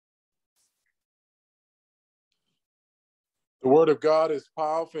The word of God is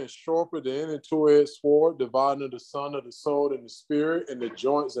powerful and sharper than any two-edged sword, dividing the son of the soul and the spirit and the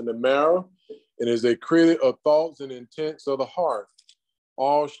joints and the marrow, and is a critic of thoughts and intents of the heart.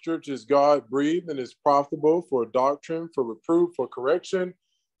 All scripture is God-breathed and is profitable for doctrine, for reproof, for correction,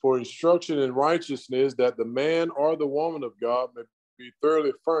 for instruction in righteousness, that the man or the woman of God may be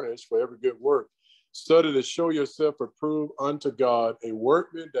thoroughly furnished for every good work. Study to show yourself approved unto God, a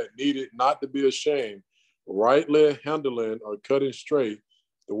workman that needed not to be ashamed, rightly handling or cutting straight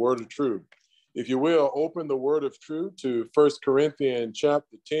the word of truth. If you will, open the word of truth to 1 Corinthians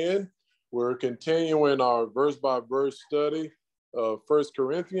chapter 10. We're continuing our verse-by-verse study of 1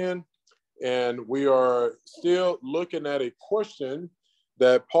 Corinthians, and we are still looking at a question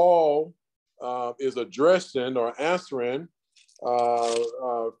that Paul is addressing or answering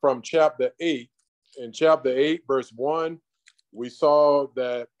from chapter 8. In chapter 8, verse 1, we saw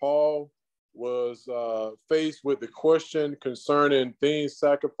that Paul was faced with the question concerning things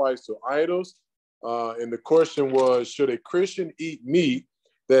sacrificed to idols. And the question was, should a Christian eat meat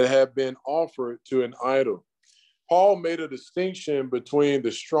that have been offered to an idol? Paul made a distinction between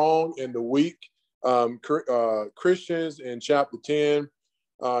the strong and the weak Christians in chapter 10.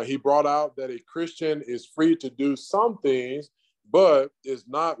 He brought out that a Christian is free to do some things, but it's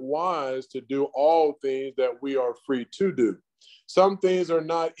not wise to do all things that we are free to do. Some things are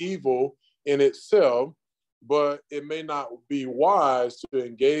not evil in itself, but it may not be wise to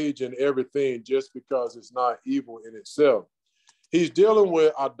engage in everything just because it's not evil in itself. He's dealing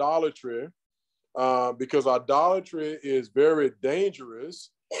with idolatry because idolatry is very dangerous,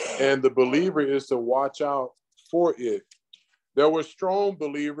 and the believer is to watch out for it. There were strong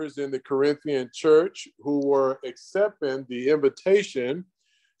believers in the Corinthian church who were accepting the invitation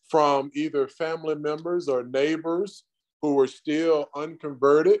from either family members or neighbors who were still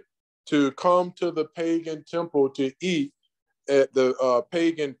unconverted to come to the pagan temple to eat at the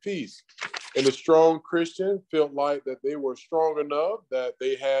pagan feast. And the strong Christian felt like that they were strong enough, that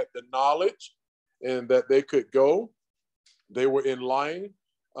they had the knowledge and that they could go. They were enlightened,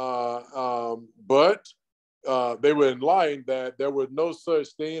 but they were enlightened that there was no such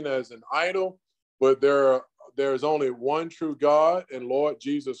thing as an idol, but there's only one true God and Lord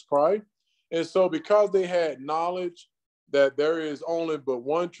Jesus Christ. And so because they had knowledge that there is only but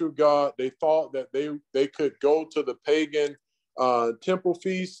one true God, they thought that they could go to the pagan temple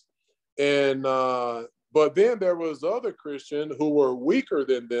feast. And but then there was other Christians who were weaker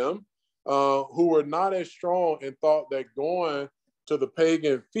than them, who were not as strong and thought that going to the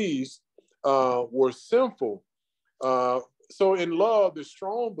pagan feast were sinful. So in love, the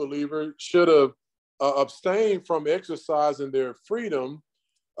strong believer should have abstained from exercising their freedom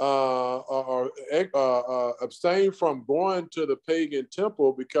or abstain from going to the pagan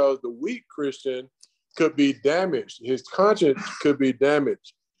temple, because the weak Christian could be damaged. His conscience could be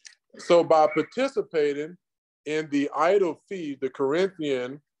damaged. So by participating in the idol feast, the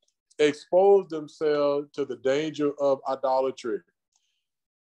Corinthians exposed themselves to the danger of idolatry.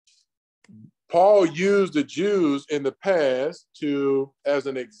 Paul used the Jews in the past as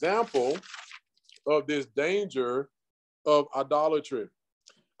an example of this danger of idolatry.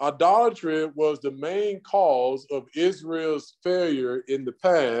 Idolatry was the main cause of Israel's failure in the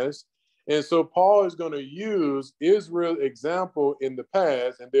past. And so Paul is going to use Israel's example in the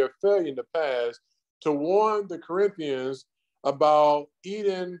past and their failure in the past to warn the Corinthians about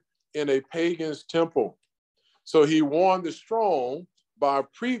eating in a pagan's temple. So he warned the strong by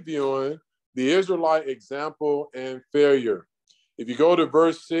previewing the Israelite example and failure. If you go to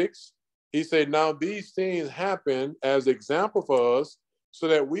verse 6, he said, now these things happen as example for us, so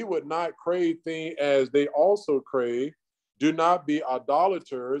that we would not crave things as they also crave. Do not be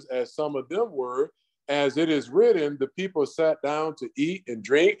idolaters, as some of them were. As it is written, the people sat down to eat and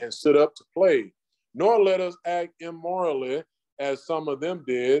drink and stood up to play. Nor let us act immorally, as some of them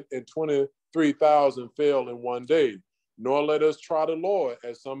did, and 23,000 fell in one day. Nor let us try the Lord,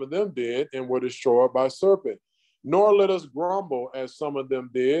 as some of them did, and were destroyed by serpent. Nor let us grumble, as some of them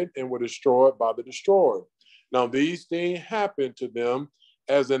did, and were destroyed by the destroyer. Now these things happened to them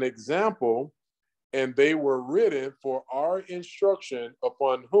as an example, and they were written for our instruction,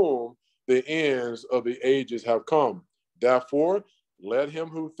 upon whom the ends of the ages have come. Therefore, let him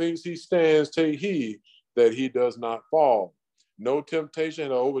who thinks he stands take heed that he does not fall. No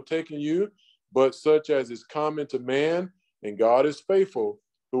temptation has overtaken you, but such as is common to man, and God is faithful,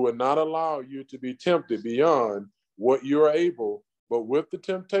 who will not allow you to be tempted beyond what you are able, but with the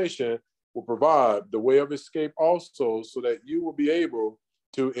temptation will provide the way of escape also, so that you will be able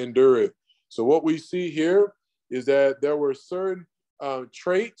to endure it. So what we see here is that there were certain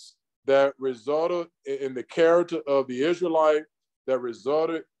traits that resulted in the character of the Israelite, that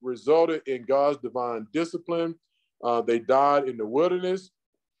resulted in God's divine discipline. They died in the wilderness,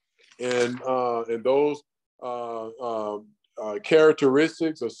 and those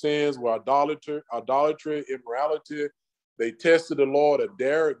characteristics of sins were idolatry, immorality. They tested the Lord,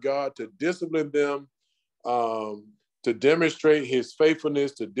 dared God to discipline them, to demonstrate his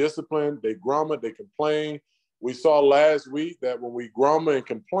faithfulness to discipline. They grumbled, they complained. We saw last week that when we grumble and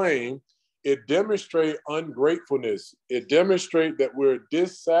complain, it demonstrates ungratefulness. It demonstrates that we're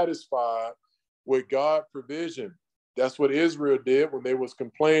dissatisfied with God's provision. That's what Israel did when they was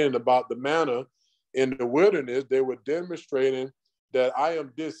complaining about the manna in the wilderness. They were demonstrating that I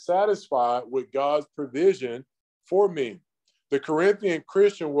am dissatisfied with God's provision for me. The Corinthian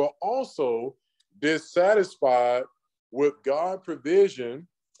Christian were also dissatisfied with God's provision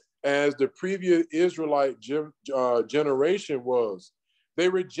as the previous Israelite generation was. They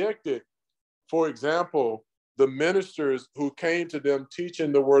rejected, for example, the ministers who came to them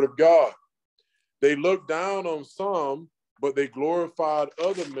teaching the word of God. They looked down on some, but they glorified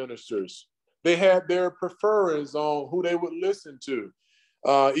other ministers. They had their preference on who they would listen to,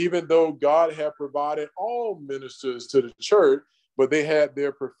 even though God had provided all ministers to the church, but they had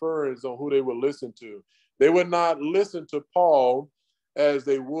their preference on who they would listen to. They would not listen to Paul as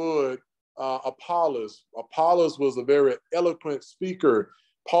they would Apollos. Apollos was a very eloquent speaker.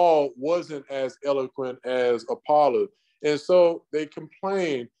 Paul wasn't as eloquent as Apollos. And so they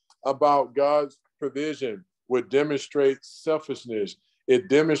complained about God's provision would demonstrate selfishness. It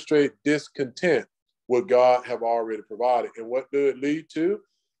demonstrates discontent what God have already provided. And what did it lead to?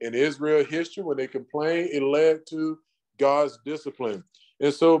 In Israel history, when they complained, it led to God's discipline.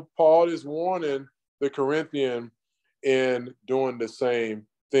 And so Paul is warning the Corinthian in doing the same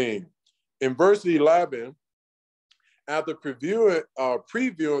thing. In verse 11, after previewing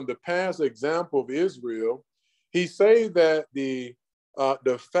the past example of Israel, he says that the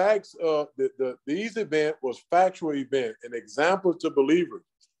facts of these events was factual event, an example to believers.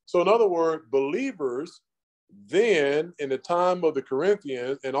 So in other words, believers then in the time of the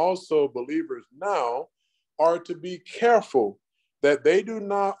Corinthians and also believers now are to be careful that they do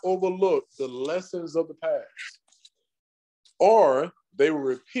not overlook the lessons of the past, or they will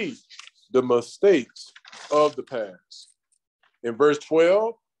repeat the mistakes of the past. In verse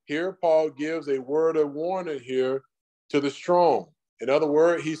 12, here Paul gives a word of warning here to the strong. In other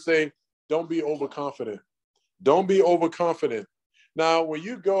words, he say, don't be overconfident. Don't be overconfident. Now, when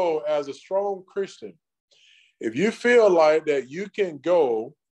you go as a strong Christian, if you feel like that you can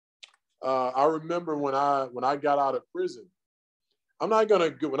go, I remember when I got out of prison, when I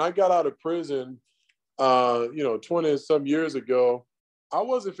got out of prison, 20 some years ago, I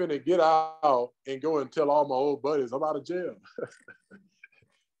wasn't finna get out and go and tell all my old buddies I'm out of jail.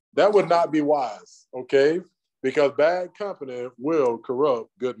 That would not be wise, okay? Because bad company will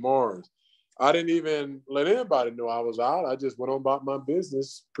corrupt good morals. I didn't even let anybody know I was out. I just went on about my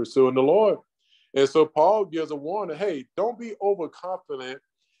business, pursuing the Lord. And so Paul gives a warning, hey, don't be overconfident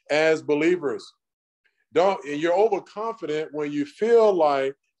as believers. You're overconfident when you feel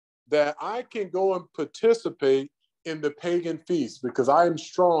like that I can go and participate in the pagan feast because I am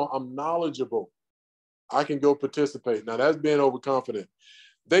strong, I'm knowledgeable. I can go participate. Now that's being overconfident.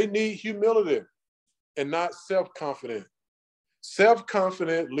 They need humility and not self-confident.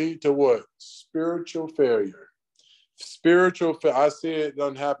 Self-confident lead to what? Spiritual failure. I see it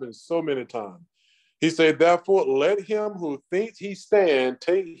done happen so many times. He said, therefore, let him who thinks he stand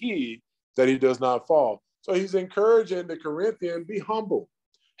take heed that he does not fall. So he's encouraging the Corinthian, be humble.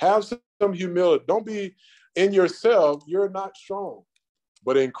 Have some humility. Don't be in yourself, you're not strong.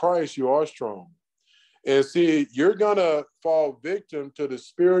 But in Christ, you are strong. And see, you're going to fall victim to the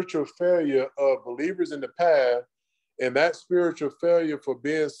spiritual failure of believers in the past. And that spiritual failure for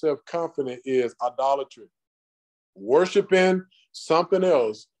being self-confident is idolatry. Worshiping something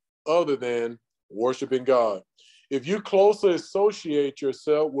else other than worshiping God. If you closely associate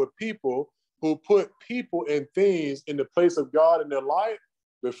yourself with people who put people and things in the place of God in their life,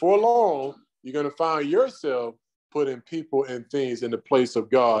 before long, you're going to find yourself putting people and things in the place of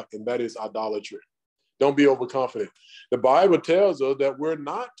God, and that is idolatry. Don't be overconfident. The Bible tells us that we're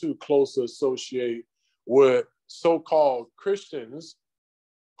not to closely associate with so-called Christians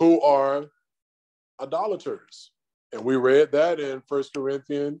who are idolaters. And we read that in 1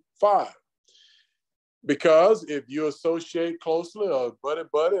 Corinthians 5. Because if you associate closely or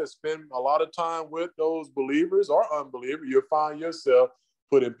buddy and spend a lot of time with those believers or unbelievers, you'll find yourself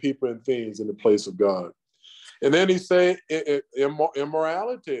putting people and things in the place of God. And then he said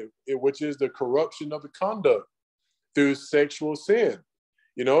immorality, which is the corruption of the conduct through sexual sin.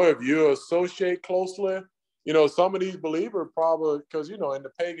 You know, if you associate closely, you know, some of these believers probably, because, you know, in the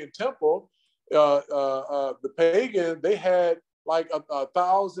pagan temple, the pagan, they had like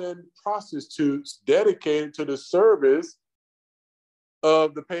 1,000 prostitutes dedicated to the service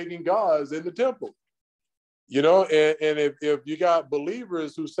of the pagan gods in the temple. You know, and if you got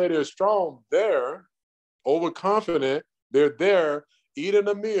believers who say they're strong, they're overconfident, they're there eating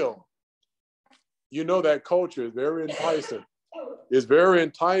a meal. You know, that culture is very enticing. It's very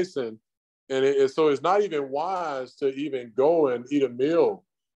enticing. And so it's not even wise to even go and eat a meal,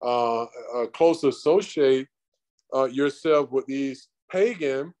 close associate yourself with these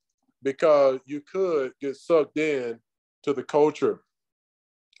pagan, because you could get sucked in to the culture.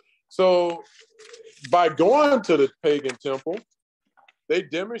 So by going to the pagan temple, they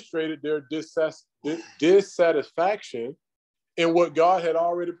demonstrated their dissatisfaction in what God had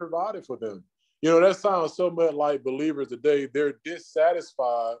already provided for them. You know, that sounds so much like believers today. They're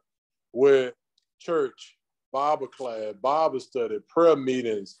dissatisfied with church, Bible class, Bible study, prayer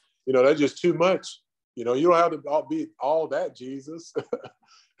meetings. You know, that's just too much. You know, you don't have to be all that, Jesus.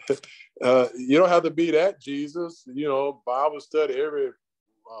 You don't have to be that, Jesus. You know, Bible study every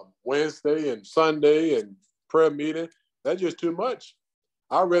Wednesday and Sunday and prayer meeting. That's just too much.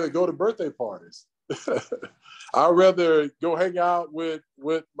 I'd rather go to birthday parties. I'd rather go hang out with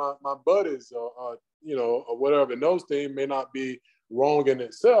my buddies or you know, or whatever. And those things may not be wrong in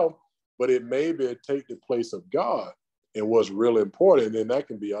itself, but it maybe take the place of God and what's really important, and that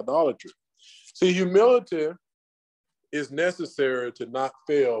can be idolatry. See, humility is necessary to not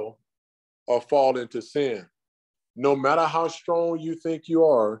fail or fall into sin. No matter how strong you think you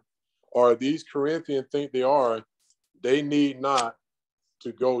are, or these Corinthians think they are, they need not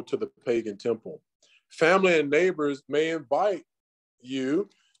to go to the pagan temple. Family and neighbors may invite you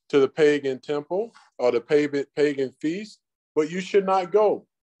to the pagan temple or the pagan feast, but you should not go.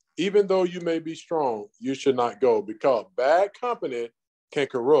 Even though you may be strong, you should not go, because bad company can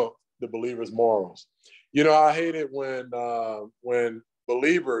corrupt the believer's morals. You know, I hate it when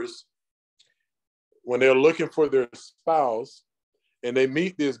believers, when they're looking for their spouse and they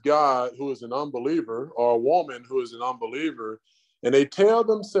meet this guy who is an unbeliever or a woman who is an unbeliever, and they tell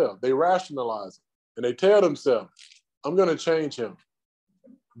themselves, they rationalize it, and they tell themselves, I'm going to change him.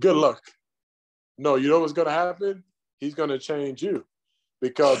 Good luck. No, you know what's going to happen? He's going to change you.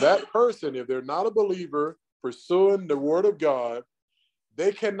 Because that person, if they're not a believer pursuing the word of God,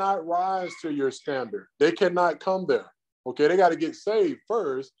 they cannot rise to your standard. They cannot come there. Okay, they got to get saved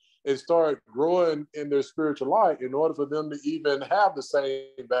first and start growing in their spiritual life in order for them to even have the same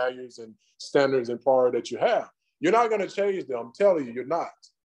values and standards and power that you have. You're not going to change them. I'm telling you, you're not.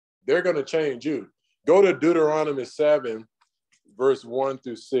 They're going to change you. Go to Deuteronomy 7, verse 1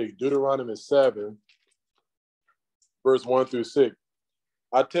 through 6. Deuteronomy 7, verse 1 through 6.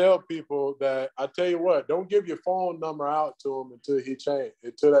 I tell people that, I tell you what, don't give your phone number out to him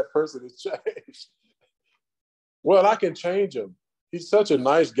until that person is changed. Well, I can change him. He's such a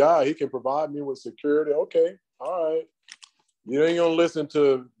nice guy. He can provide me with security. Okay, all right. You ain't going to listen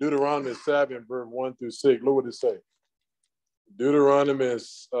to Deuteronomy 7, verse 1 through 6. Look what it say. Deuteronomy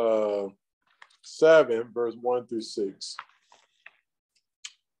 7, verse 1 through 6.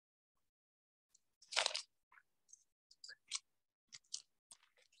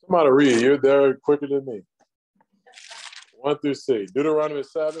 Somebody read. You're there quicker than me. 1 through 6. Deuteronomy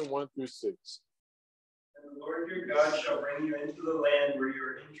 7, 1 through 6. And the Lord your God shall bring you into the land where you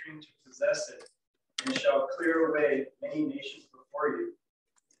are entering to possess it, and shall clear away many nations before you.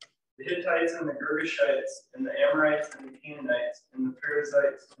 The Hittites and the Girgashites, and the Amorites and the Canaanites, and the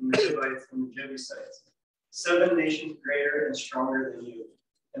Perizzites, and the Hivites, and the Jebusites, 7 nations greater and stronger than you.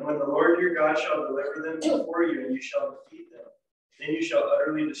 And when the Lord your God shall deliver them before you, and you shall defeat them, then you shall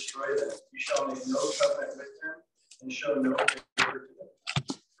utterly destroy them. You shall make no covenant with them, and show no favor to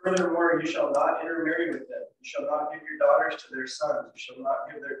them. Furthermore, you shall not intermarry with them. You shall not give your daughters to their sons. You shall not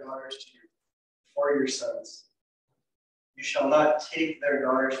give their daughters to you for your sons. You shall not take their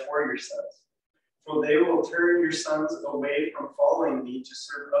daughters for your sons. For they will turn your sons away from following me to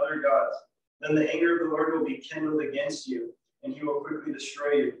serve other gods. Then the anger of the Lord will be kindled against you, and he will quickly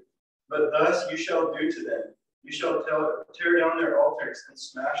destroy you. But thus you shall do to them. You shall tear down their altars and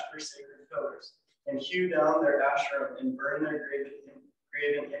smash their sacred pillars, and hew down their Asherim and burn their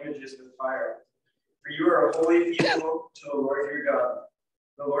graven images with fire. For you are a holy people to the Lord your God.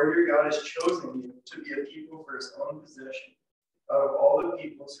 The Lord your God has chosen you to be a people for his own possession out of all the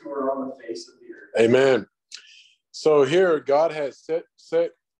peoples who are on the face of the earth. Amen. So here God has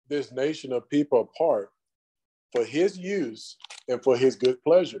set this nation of people apart for his use and for his good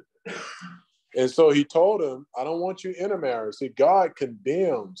pleasure. And so he told him, I don't want you intermarried. See, God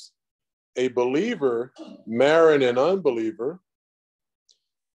condemns a believer marrying an unbeliever.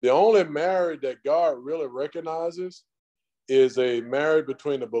 The only marriage that God really recognizes is a marriage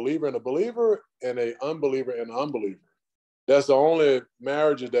between a believer and an unbeliever and an unbeliever. That's the only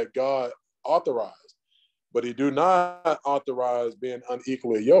marriages that God authorized. But he do not authorize being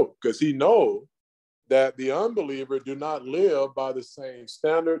unequally yoked, because he knows that the unbeliever do not live by the same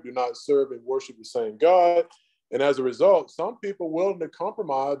standard, do not serve and worship the same God. And as a result, some people willing to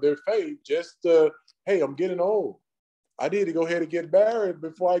compromise their faith just to, hey, I'm getting old. I need to go ahead and get married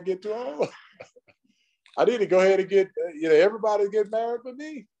before I get too old. I need to go ahead and get, everybody get married but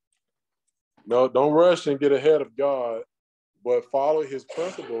me. No, don't rush and get ahead of God, but follow his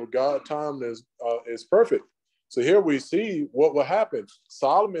principle. God's time is perfect. So here we see what will happen.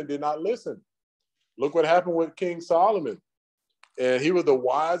 Solomon did not listen. Look what happened with King Solomon. And he was the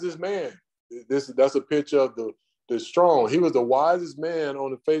wisest man. That's a picture of the strong. He was the wisest man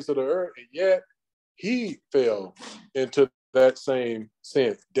on the face of the earth, and yet he fell into that same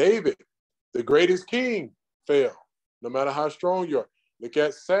sin. David, the greatest king, fell, no matter how strong you are. Look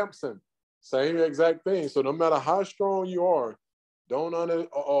at Samson, same exact thing. So no matter how strong you are, don't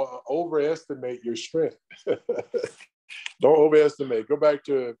overestimate your strength. Don't overestimate. Go back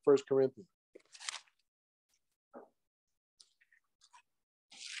to 1 Corinthians.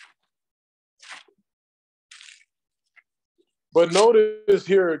 But notice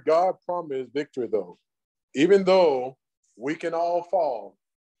here, God promised victory, though. Even though we can all fall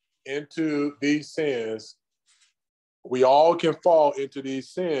into these sins, we all can fall into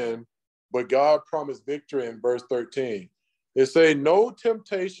these sins, but God promised victory in verse 13. It says, no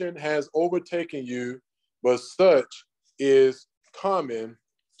temptation has overtaken you, but such is common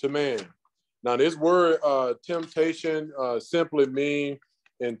to man. Now, this word temptation simply means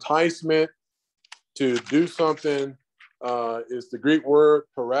enticement to do something. It's the Greek word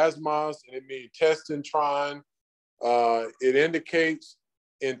parasmos, and it means testing, trying. It indicates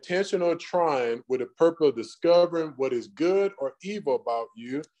intentional trying with the purpose of discovering what is good or evil about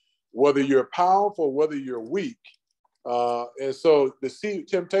you, whether you're powerful, whether you're weak. And so the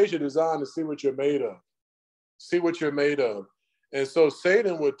temptation is designed to see what you're made of. See what you're made of. And so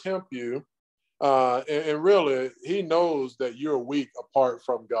Satan will tempt you, and really, he knows that you're weak apart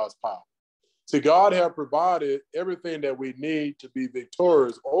from God's power. See, God has provided everything that we need to be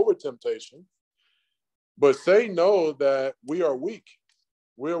victorious over temptation, but Satan knows that we are weak.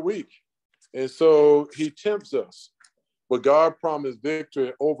 We're weak. And so he tempts us, but God promised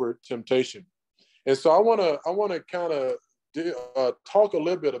victory over temptation. And so I want to kind of talk a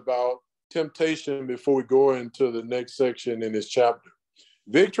little bit about temptation before we go into the next section in this chapter.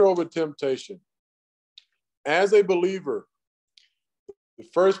 Victory over temptation. As a believer, the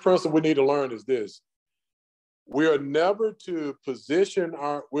first principle we need to learn is this. We are never to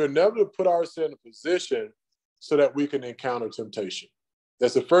put ourselves in a position so that we can encounter temptation.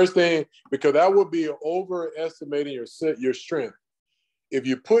 That's the first thing, because that would be overestimating your strength. If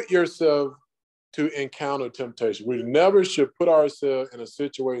you put yourself to encounter temptation, we never should put ourselves in a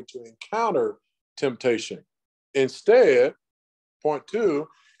situation to encounter temptation. Instead, point two,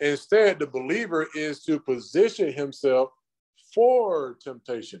 instead, the believer is to position himself for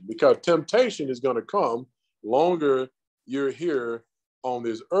temptation, because temptation is going to come longer you're here on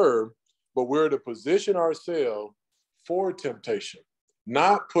this earth, but we're to position ourselves for temptation,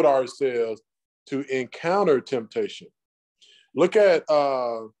 not put ourselves to encounter temptation. Look at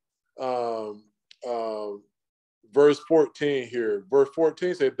verse 14 here. Verse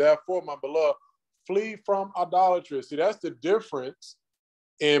 14 says, therefore, my beloved, flee from idolatry. See, that's the difference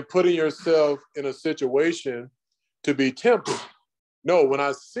in putting yourself in a situation to be tempted. No, when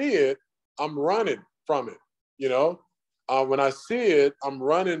I see it, I'm running from it. When I see it, I'm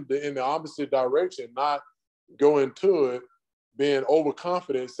running in the opposite direction, not going to it, being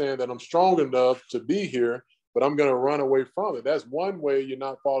overconfident, saying that I'm strong enough to be here, but I'm going to run away from it. That's one way you're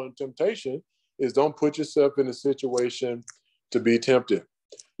not falling temptation, is don't put yourself in a situation to be tempted.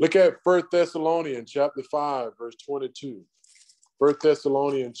 Look at 1 Thessalonians chapter 5, verse 22. 1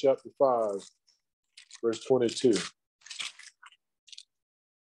 Thessalonians chapter 5, verse 22.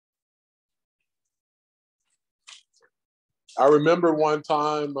 I remember one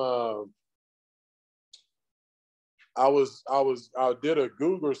time I did a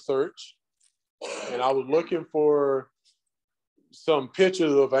Google search, and I was looking for some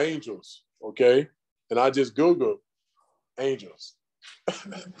pictures of angels, okay? And I just Googled angels.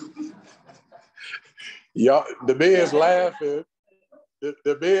 Yeah, the man's laughing.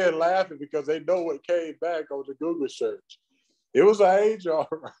 The man laughing because they know what came back on the Google search. It was an angel, all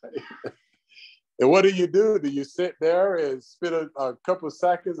right. And what do? Do you sit there and spend a couple of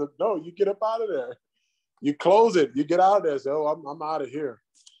seconds? No, you get up out of there. You close it. You get out of there. Say, oh, I'm out of here.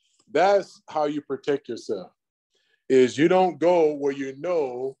 That's how you protect yourself, is you don't go where you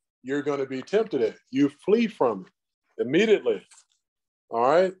know you're going to be tempted at. You flee from it immediately. All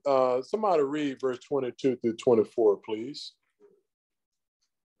right. Somebody read verse 22 through 24, please.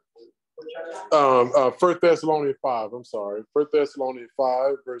 1 Thessalonians 5, I'm sorry. 1 Thessalonians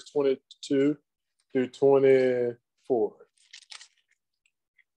 5, verse 22 through 24.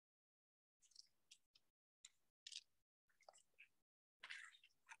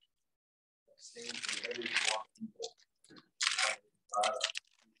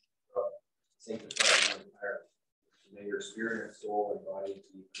 May your spirit and soul and body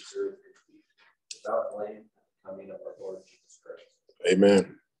be preserved without blame coming of our Lord Jesus Christ.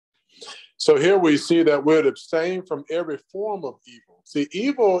 Amen. So here we see that we're to abstain from every form of evil. See,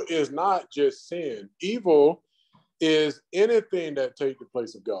 evil is not just sin. Evil is anything that takes the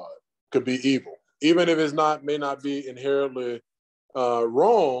place of God. Could be evil, even if it's not, may not be inherently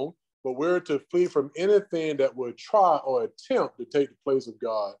wrong, but we're to flee from anything that would try or attempt to take the place of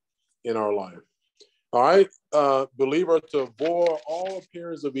God in our life. All right, believer, to avoid all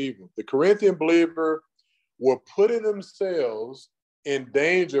appearance of evil. The Corinthian believer were putting themselves in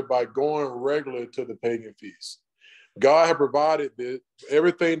danger by going regularly to the pagan feasts. God had provided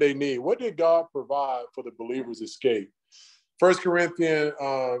everything they need. What did God provide for the believer's escape? 1 Corinthians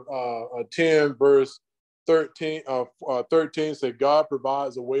 10, verse 13 said, God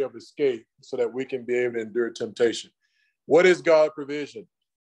provides a way of escape so that we can be able to endure temptation. What is God's provision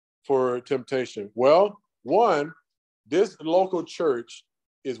for temptation? Well, one, this local church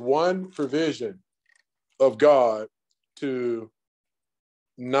is one provision of God to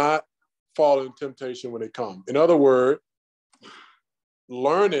not fall in temptation when it comes. In other words,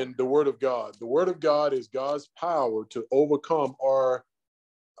 learning the word of God. The word of God is God's power to overcome or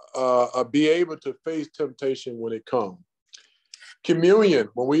be able to face temptation when it comes. Communion,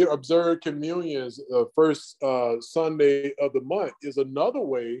 when we observe communions, first Sunday of the month, is another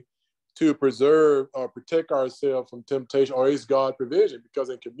way to preserve or protect ourselves from temptation, or is God provision. Because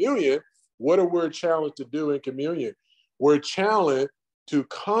in communion, what are we challenged to do in communion? We're challenged to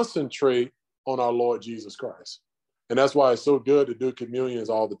concentrate on our Lord Jesus Christ. And that's why it's so good to do communions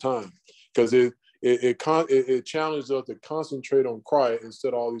all the time, because it challenges us to concentrate on Christ instead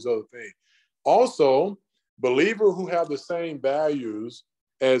of all these other things. Also, believers who have the same values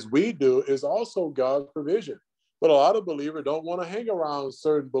as we do is also God's provision. But a lot of believers don't want to hang around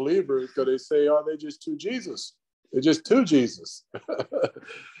certain believers because they say, oh, they're just too Jesus. They're just too Jesus.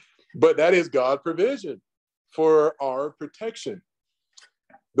 But that is God's provision for our protection.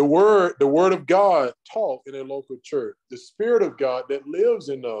 The word of God taught in a local church, the Spirit of God that lives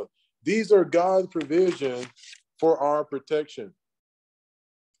in us. These are God's provision for our protection.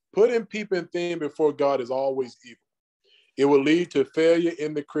 Putting people and things before God is always evil. It will lead to failure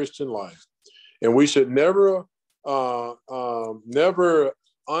in the Christian life. And we should never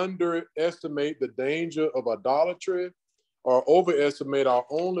underestimate the danger of idolatry or overestimate our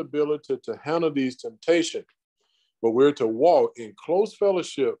own ability to handle these temptations. But we're to walk in close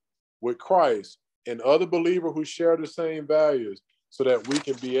fellowship with Christ and other believers who share the same values so that we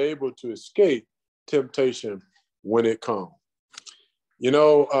can be able to escape temptation when it comes. You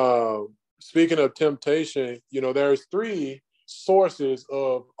know, speaking of temptation, you know, there's three sources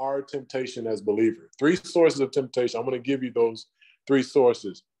of our temptation as believers. Three sources of temptation. I'm going to give you those three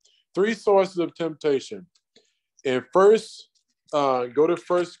sources. Three sources of temptation. And first, go to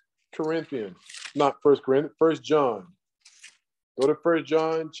 1 John. Go to 1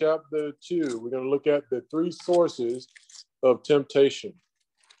 John chapter 2. We're going to look at the three sources of temptation.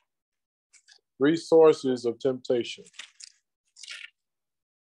 Three sources of temptation.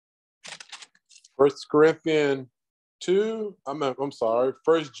 1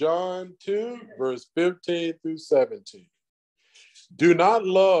 John 2, verse 15 through 17. Do not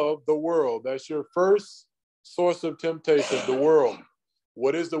love the world. That's your first source of temptation, the world.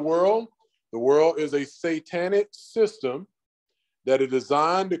 What is the world? The world is a satanic system that is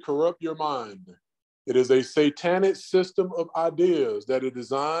designed to corrupt your mind. It is a satanic system of ideas that is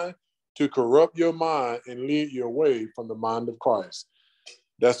designed to corrupt your mind and lead you away from the mind of Christ.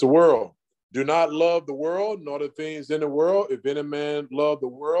 That's the world. Do not love the world, nor the things in the world. If any man love the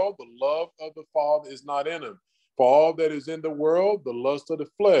world, the love of the Father is not in him. For all that is in the world, the lust of the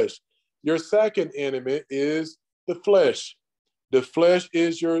flesh. Your second enemy is the flesh. The flesh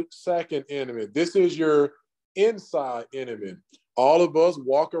is your second enemy. This is your inside enemy. All of us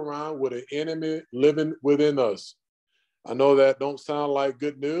walk around with an enemy living within us. I know that don't sound like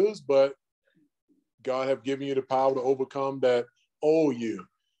good news, but God have given you the power to overcome that old you,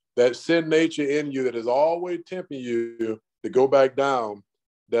 that sin nature in you that is always tempting you to go back down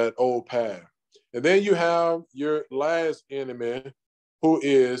that old path. And then you have your last enemy, who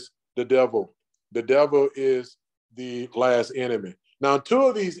is the devil. The devil is the last enemy. Now, two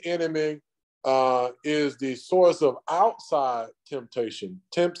of these enemies is the source of outside temptation,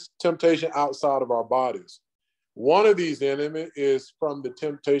 temptation outside of our bodies. One of these enemies is from the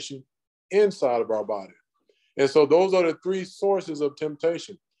temptation inside of our body. And so those are the three sources of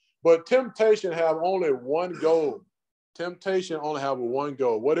temptation. But temptation have only one goal. Temptation only have one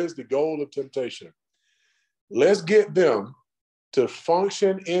goal. What is the goal of temptation? Let's get them to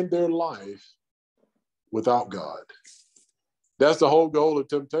function in their life without God. That's the whole goal of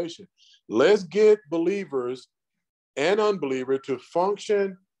temptation. Let's get believers and unbelievers to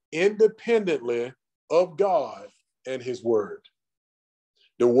function independently of God and his word.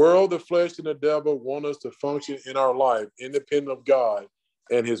 The world, the flesh, and the devil want us to function in our life independent of God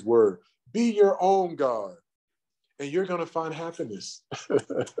and his word. Be your own God, and you're going to find happiness.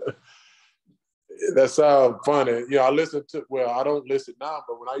 That sounds funny. You know, I don't listen now,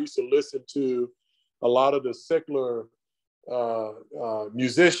 but when I used to listen to a lot of the secular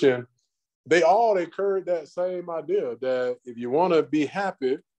musicians, they all encourage that same idea that if you want to be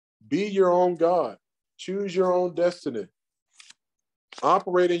happy, be your own God. Choose your own destiny.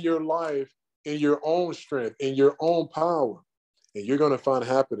 Operate in your life in your own strength, in your own power, and you're going to find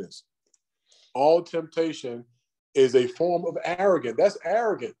happiness. All temptation is a form of arrogance. That's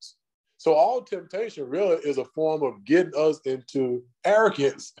arrogance. So all temptation really is a form of getting us into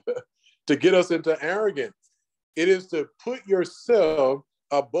arrogance, to get us into arrogance. It is to put yourself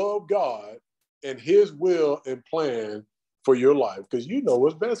above God and his will and plan for your life, because you know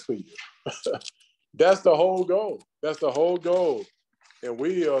what's best for you. That's the whole goal. That's the whole goal. And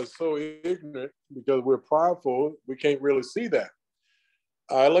we are so ignorant because we're prideful, we can't really see that.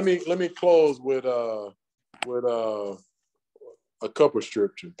 Let me close with a couple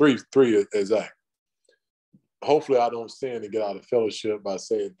scriptures, three exact. Hopefully I don't sin and get out of fellowship by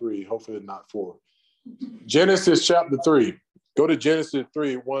saying three. Hopefully not four. Genesis chapter 3. Go to Genesis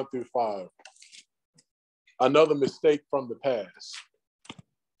 3, 1-5. Another mistake from the past.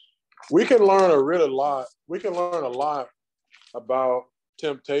 We can learn a lot about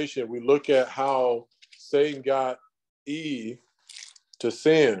temptation. We look at how Satan got Eve to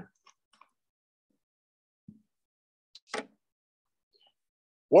sin.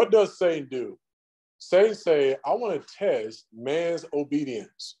 What does Satan do? Satan say, I want to test man's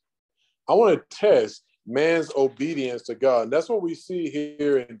obedience. I want to test man's obedience to God. And that's what we see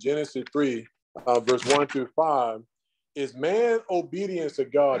here in Genesis 3, verse 1-5, is man's obedience to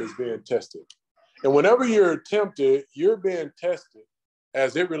God is being tested. And whenever you're tempted, you're being tested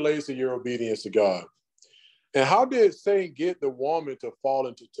as it relates to your obedience to God. And how did Satan get the woman to fall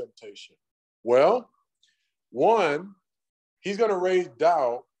into temptation? Well, one, he's going to raise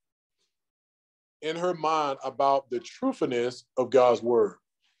doubt in her mind about the truthfulness of God's word.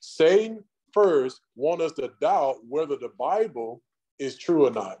 Satan first wants us to doubt whether the Bible is true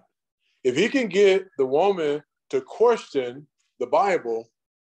or not. If he can get the woman to question the Bible,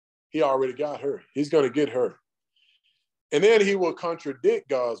 he already got her. He's going to get her. And then he will contradict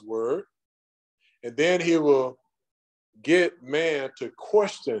God's word. And then he will get man to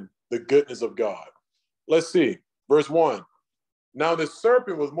question the goodness of God. Let's see. Verse 1. Now the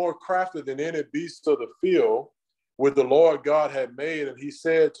serpent was more crafty than any beast of the field which the Lord God had made. And he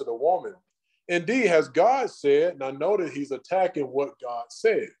said to the woman, indeed, has God said, now notice he's attacking what God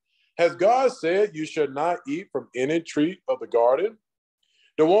said. Has God said you should not eat from any tree of the garden?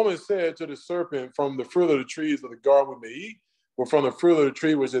 The woman said to the serpent, from the fruit of the trees of the garden we may eat, but from the fruit of the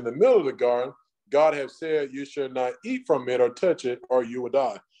tree which is in the middle of the garden, God has said you should not eat from it or touch it, or you will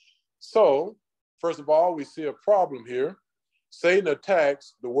die. So, first of all, we see a problem here. Satan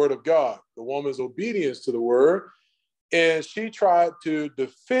attacks the word of God, the woman's obedience to the word, and she tried to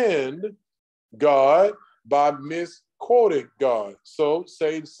defend God by misquoting God. So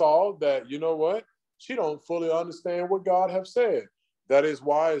Satan saw that, you know what? She don't fully understand what God has said. That is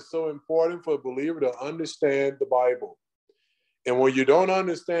why it's so important for a believer to understand the Bible. And when you don't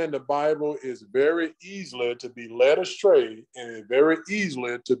understand the Bible, it's very easily to be led astray and very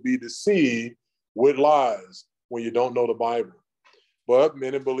easily to be deceived with lies when you don't know the Bible. But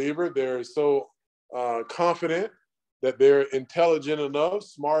many believers, they're so confident that they're intelligent enough,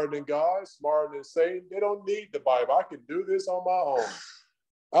 smarter than God, smarter than Satan. They don't need the Bible. I can do this on my own.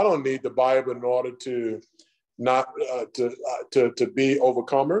 I don't need the Bible in order to not to be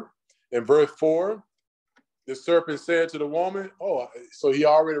overcomer. In verse 4, the serpent said to the woman, oh, so he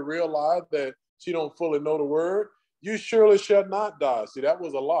already realized that she don't fully know the word, you surely shall not die. See, that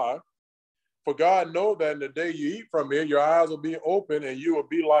was a lie. For God know that in the day you eat from it, your eyes will be open and you will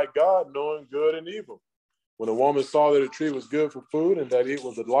be like God, knowing good and evil. When the woman saw that the tree was good for food and that it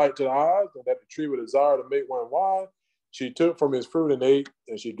was a light to the eyes and that the tree would desire to make one wise, she took from his fruit and ate,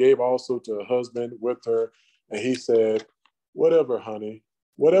 and she gave also to her husband with her. And he said, whatever, honey,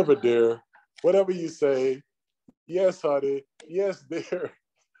 whatever, dear, whatever you say, yes, honey, yes, dear,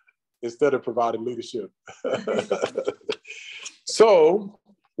 instead of providing leadership. So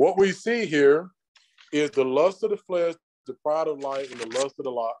what we see here is the lust of the flesh, the pride of life, and the lust of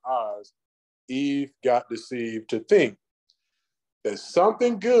the eyes. Eve got deceived to think that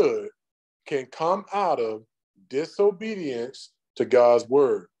something good can come out of disobedience to God's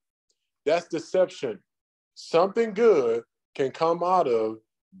word. That's deception. Something good can come out of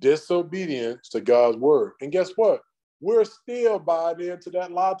disobedience to God's word. And guess what? We're still buying into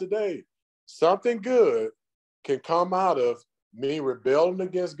that lie today. Something good can come out of me rebelling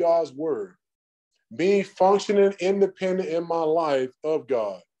against God's word, me functioning independent in my life of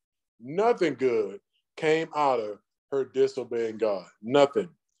God. Nothing good came out of her disobeying God. Nothing.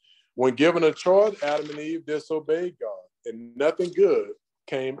 When given a choice, Adam and Eve disobeyed God, and nothing good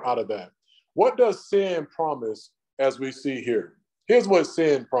came out of that. What does sin promise as we see here? Here's what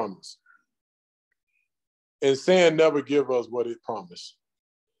sin promised. And sin never give us what it promised.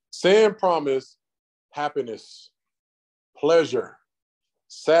 Sin promised happiness, pleasure,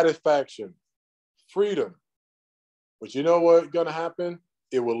 satisfaction, freedom. But you know what's going to happen?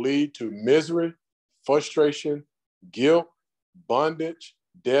 It will lead to misery, frustration, guilt, bondage,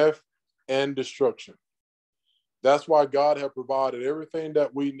 death, and destruction. That's why God has provided everything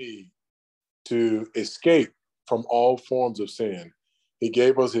that we need to escape from all forms of sin. He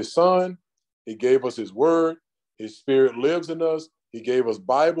gave us his son. He gave us his word. His spirit lives in us. He gave us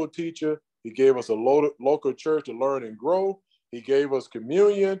Bible teacher. He gave us a local church to learn and grow. He gave us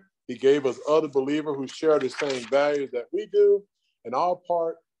communion. He gave us other believers who share the same values that we do. And our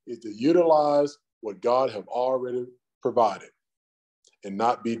part is to utilize what God have already provided and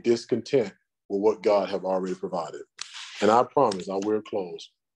not be discontent with what God have already provided. And I promise I will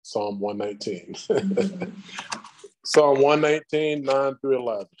close. Psalm 119. Psalm 119, 9 through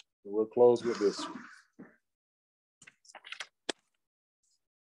 11. And we'll close with this.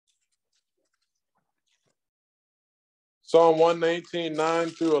 Psalm 119, 9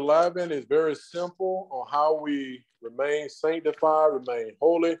 through 11 is very simple on how we remain sanctified, remain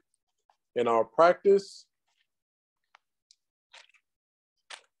holy in our practice.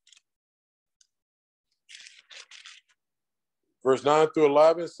 Verse 9 through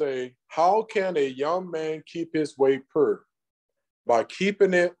 11 say, how can a young man keep his way pure? By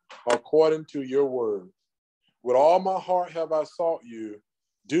keeping it according to your word. With all my heart have I sought you.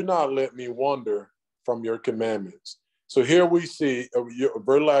 Do not let me wander from your commandments. So here we see,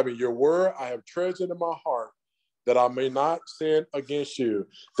 verse 11, your word I have treasured in my heart, that I may not sin against you,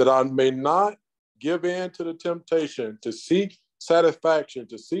 that I may not give in to the temptation to seek satisfaction,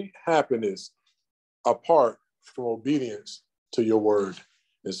 to seek happiness apart from obedience to your word.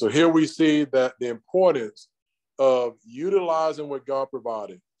 And so here we see that the importance of utilizing what God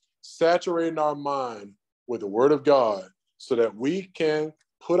provided, saturating our mind with the word of God so that we can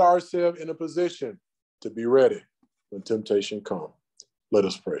put ourselves in a position to be ready when temptation comes. Let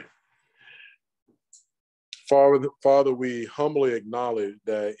us pray. Father, we humbly acknowledge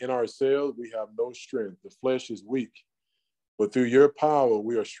that in ourselves we have no strength. The flesh is weak, but through your power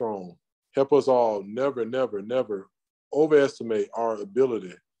we are strong. Help us all never, never, never overestimate our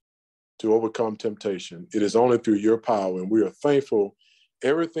ability to overcome temptation. It is only through your power, and we are thankful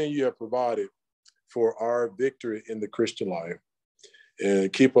everything you have provided for our victory in the Christian life.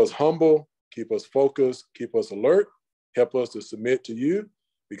 And keep us humble, keep us focused, keep us alert, help us to submit to you,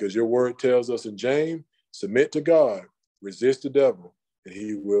 because your word tells us in James, submit to God, resist the devil, and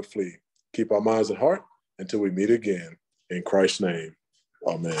he will flee. Keep our minds and heart until we meet again. In Christ's name,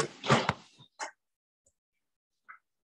 amen.